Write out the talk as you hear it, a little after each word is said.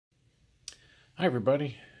Hi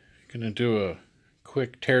everybody, gonna do a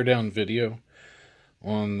quick teardown video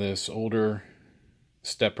on this older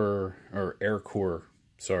stepper or air core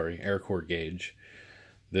gauge.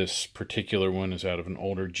 This particular one is out of an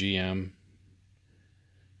older GM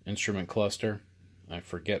instrument cluster. I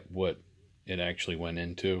forget what it actually went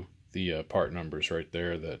into. The part numbers right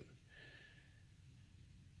there, that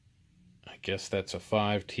I guess that's a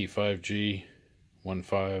 5 T5G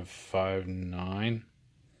 1559.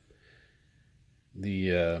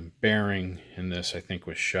 The bearing in this, I think,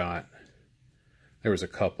 was shot. There was a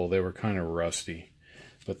couple. They were kind of rusty,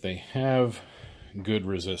 but they have good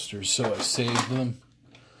resistors, so I saved them.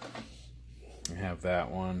 I have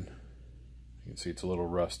that one. You can see it's a little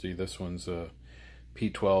rusty. This one's a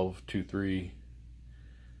P12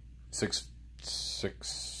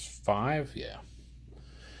 23665. Yeah.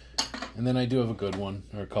 And then I do have a good one,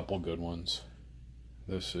 or a couple good ones.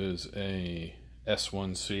 This is a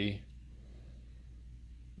S1C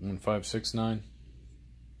 1569.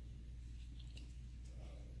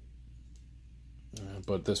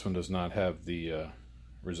 But this one does not have the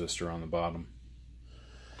resistor on the bottom.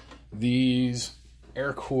 These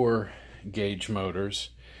air core gauge motors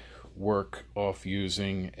work off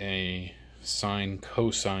using a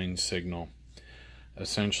sine-cosine signal.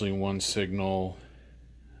 Essentially one signal,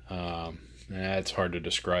 it's hard to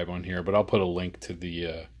describe on here, but I'll put a link to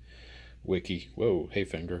the wiki. Whoa, hey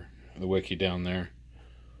finger. The wiki down there.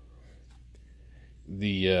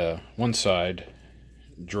 The one side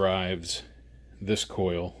drives this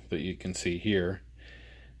coil that you can see here,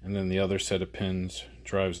 and then the other set of pins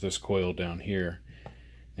drives this coil down here.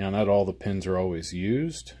 Now, not all the pins are always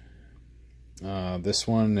used. This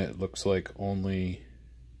one, it looks like only,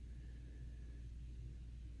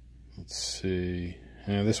 let's see,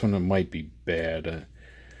 this one might be bad.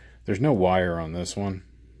 There's no wire on this one,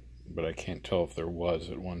 but I can't tell if there was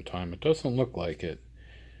at one time. It doesn't look like it.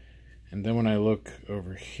 And then when I look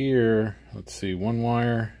over here, let's see, one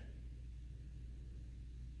wire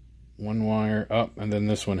up, and then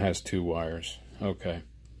this one has two wires. Okay,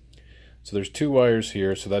 so there's two wires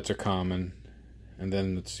here, so that's a common, and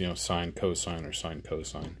then it's, sine cosine or sine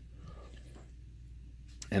cosine.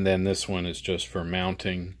 And then this one is just for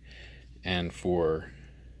mounting and for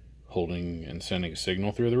holding and sending a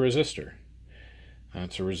signal through the resistor.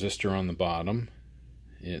 It's a resistor on the bottom.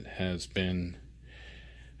 It has been,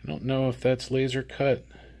 I don't know if that's laser cut.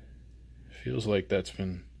 Feels like that's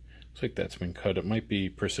been, looks like that's been cut. It might be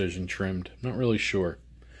precision trimmed. I'm not really sure.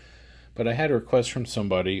 But I had a request from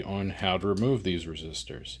somebody on how to remove these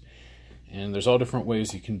resistors. And there's all different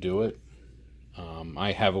ways you can do it.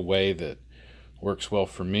 I have a way that works well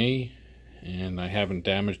for me, and I haven't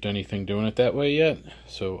damaged anything doing it that way yet.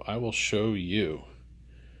 So I will show you.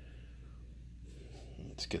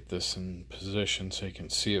 Let's get this in position so you can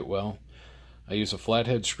see it well. I use a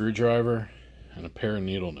flathead screwdriver and a pair of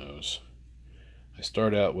needle nose. I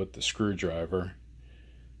start out with the screwdriver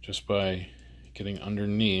just by getting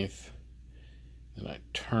underneath, then I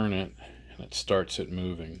turn it and it starts it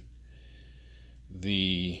moving.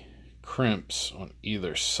 The crimps on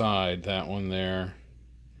either side, that one there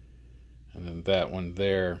and then that one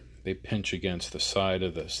there, they pinch against the side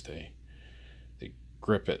of this. They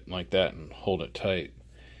grip it like that and hold it tight,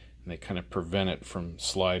 and they kind of prevent it from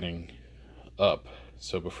sliding up.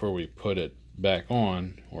 So before we put it back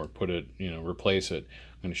on, or put it, replace it,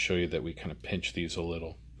 I'm going to show you that we kind of pinch these a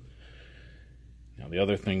little. Now the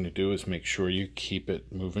other thing to do is make sure you keep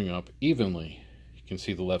it moving up evenly. You can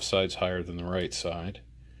see the left side's higher than the right side.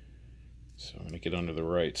 So I'm going to get under the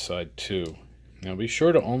right side too. Now be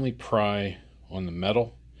sure to only pry on the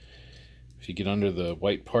metal. If you get under the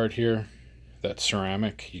white part here, that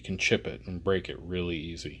ceramic, you can chip it and break it really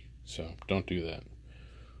easy. So don't do that.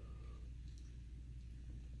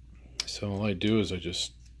 So all I do is I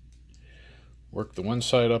just work the one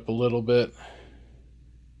side up a little bit,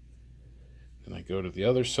 then I go to the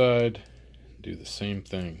other side, do the same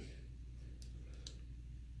thing.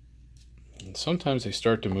 And sometimes they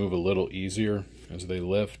start to move a little easier as they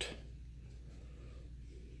lift.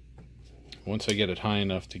 Once I get it high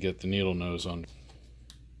enough to get the needle nose on.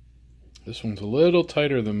 This one's a little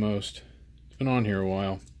tighter than most. It's been on here a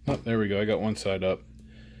while. Oh, there we go, I got one side up.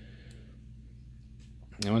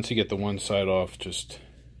 Now once you get the one side off, just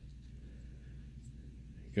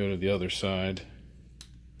go to the other side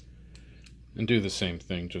and do the same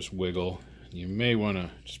thing, just wiggle. You may want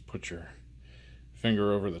to just put your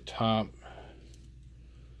finger over the top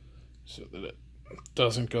so that it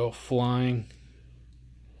doesn't go flying.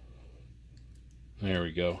 There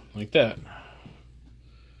we go, like that.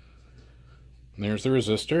 And there's the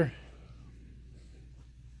resistor.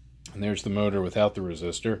 And there's the motor without the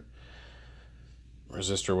resistor.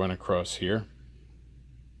 resistor went across here.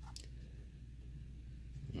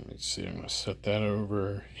 Let me see, I'm going to set that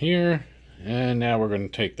over here. And now we're going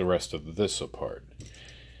to take the rest of this apart.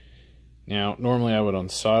 Now, normally I would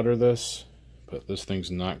unsolder this, but this thing's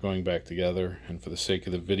not going back together. And for the sake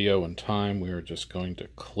of the video and time, we are just going to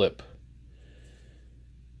clip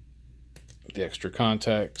the extra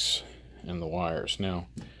contacts and the wires. Now,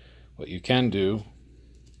 what you can do,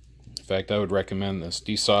 in fact, I would recommend this,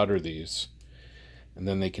 desolder these, and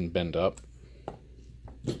then they can bend up.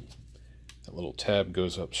 That little tab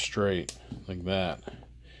goes up straight, like that.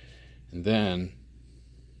 And then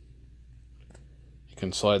you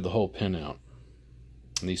can slide the whole pin out.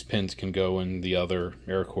 And these pins can go in the other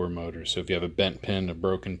air core motors. So if you have a bent pin, a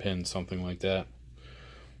broken pin, something like that.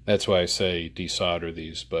 That's why I say desolder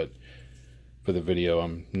these, but for the video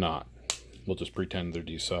I'm not. We'll just pretend they're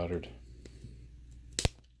desoldered.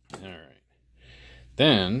 Alright.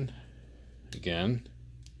 Then, again,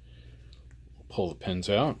 we'll pull the pins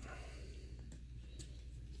out.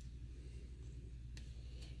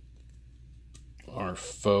 Our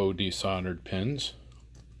faux desoldered pins.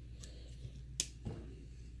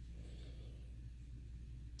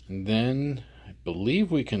 And then I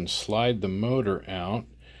believe we can slide the motor out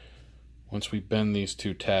once we bend these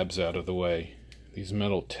two tabs out of the way. These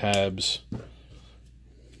metal tabs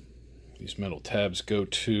go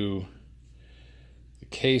to the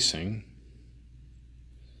casing.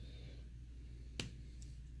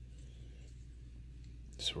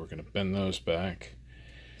 So we're going to bend those back.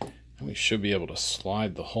 And we should be able to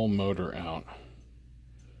slide the whole motor out.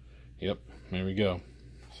 Yep, there we go.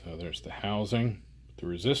 So there's the housing, the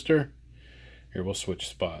resistor. Here we'll switch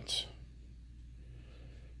spots.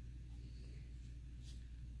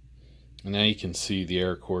 And now you can see the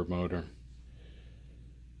air core motor.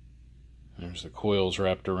 There's the coils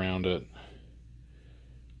wrapped around it.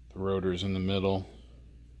 The rotor's in the middle.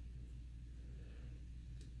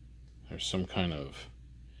 There's some kind of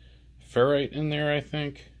ferrite in there, I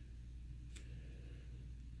think.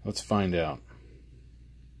 Let's find out.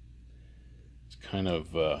 It's kind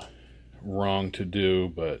of wrong to do,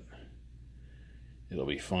 but it'll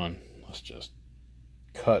be fun. Let's just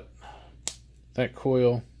cut that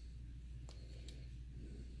coil.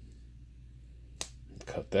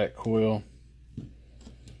 Cut that coil.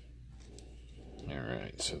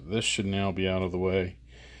 Alright, so this should now be out of the way.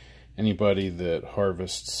 Anybody that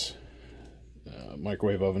harvests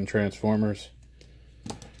microwave oven transformers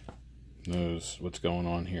knows what's going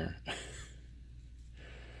on here.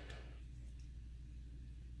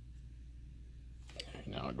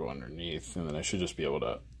 Now I'll go underneath, and then I should just be able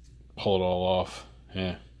to pull it all off.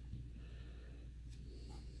 Yeah.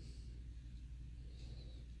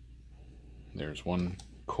 There's one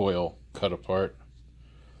coil cut apart.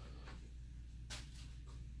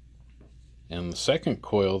 And the second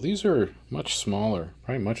coil, these are much smaller,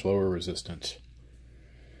 probably much lower resistance.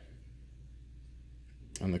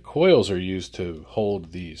 And the coils are used to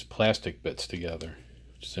hold these plastic bits together,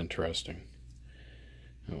 which is interesting.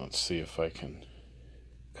 And let's see if I can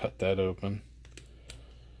cut that open.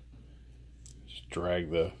 Just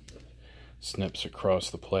drag the snips across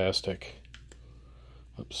the plastic.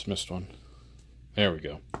 Oops, missed one. There we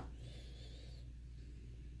go.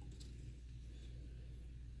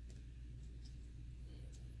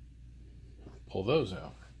 Pull those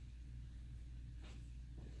out.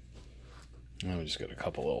 Now we just got a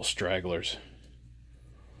couple little stragglers.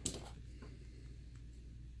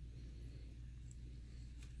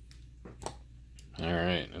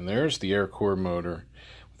 Alright, and there's the air core motor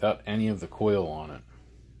without any of the coil on it.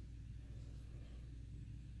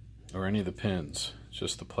 Or any of the pins. It's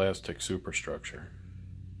just the plastic superstructure.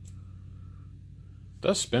 It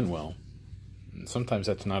does spin well. And sometimes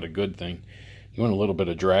that's not a good thing. You want a little bit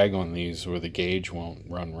of drag on these or the gauge won't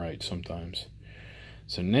run right sometimes.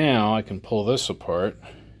 So now I can pull this apart.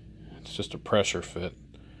 It's just a pressure fit.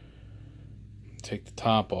 Take the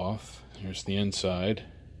top off. Here's the inside.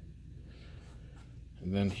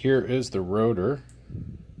 And then here is the rotor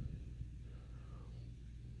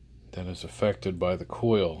that is affected by the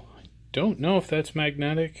coil. I don't know if that's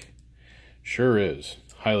magnetic. Sure is.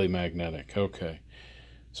 Highly magnetic. Okay.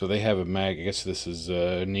 So they have a I guess this is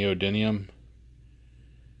neodymium.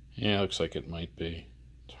 Yeah, looks like it might be.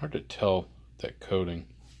 It's hard to tell that coating,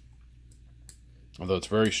 although it's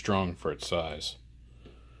very strong for its size.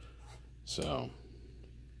 So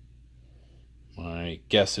my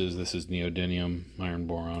guess is this is neodymium iron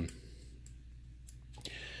boron.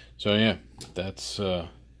 So yeah, that's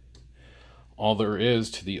all there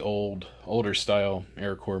is to the older style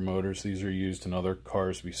air core motors. These are used in other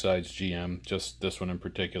cars besides GM. Just this one in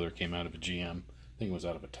particular came out of a GM. I think it was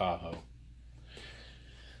out of a Tahoe.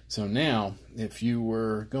 So now, if you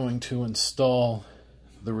were going to install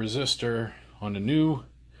the resistor on a new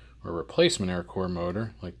or replacement air core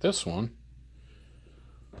motor, like this one,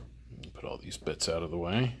 put all these bits out of the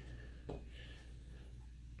way.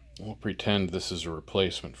 We'll pretend this is a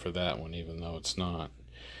replacement for that one, even though it's not.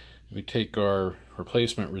 We take our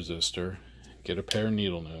replacement resistor, get a pair of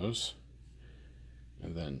needle nose,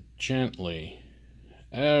 and then gently,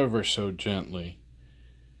 ever so gently,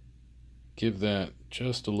 give that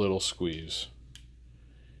just a little squeeze.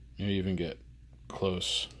 You even get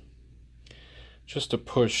close, just to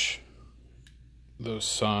push those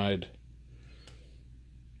side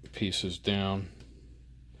pieces down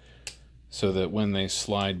so that when they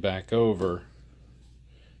slide back over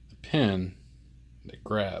the pin, they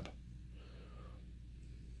grab.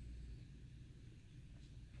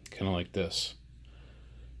 Kind of like this.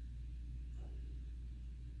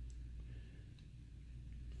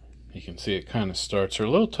 You can see it kind of starts. They're a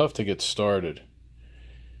little tough to get started.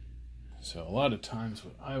 So a lot of times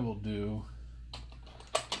what I will do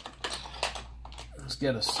is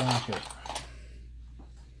get a socket.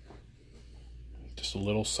 Just a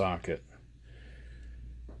little socket.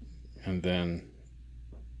 And then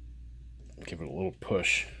give it a little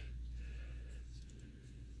push.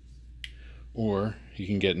 Or you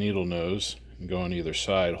can get needle nose and go on either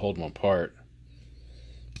side, hold them apart,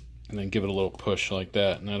 and then give it a little push like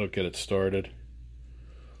that, and that'll get it started.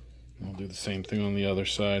 I'll do the same thing on the other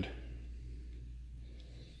side.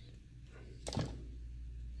 And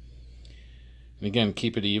again,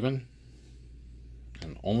 keep it even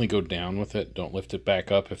and only go down with it. Don't lift it back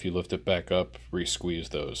up. If you lift it back up, re-squeeze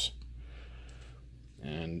those.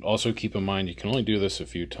 And also keep in mind you can only do this a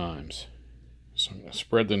few times. So I'm going to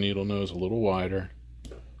spread the needle nose a little wider.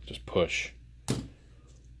 Just push.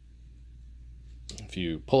 If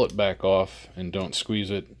you pull it back off and don't squeeze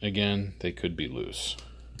it again, they could be loose.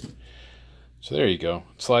 So there you go.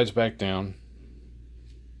 It slides back down.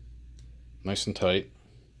 Nice and tight.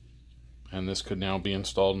 And this could now be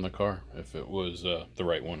installed in the car, if it was the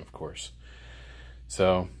right one, of course.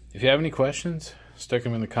 So if you have any questions, stick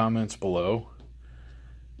them in the comments below.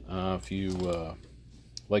 If you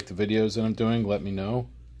like the videos that I'm doing, let me know.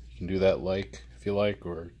 You can do that like if you like,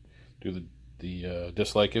 or do the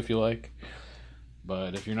dislike if you like.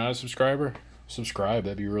 But if you're not a subscriber, subscribe.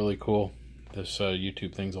 That'd be really cool. This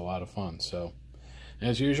YouTube thing's a lot of fun. So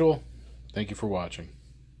as usual, thank you for watching.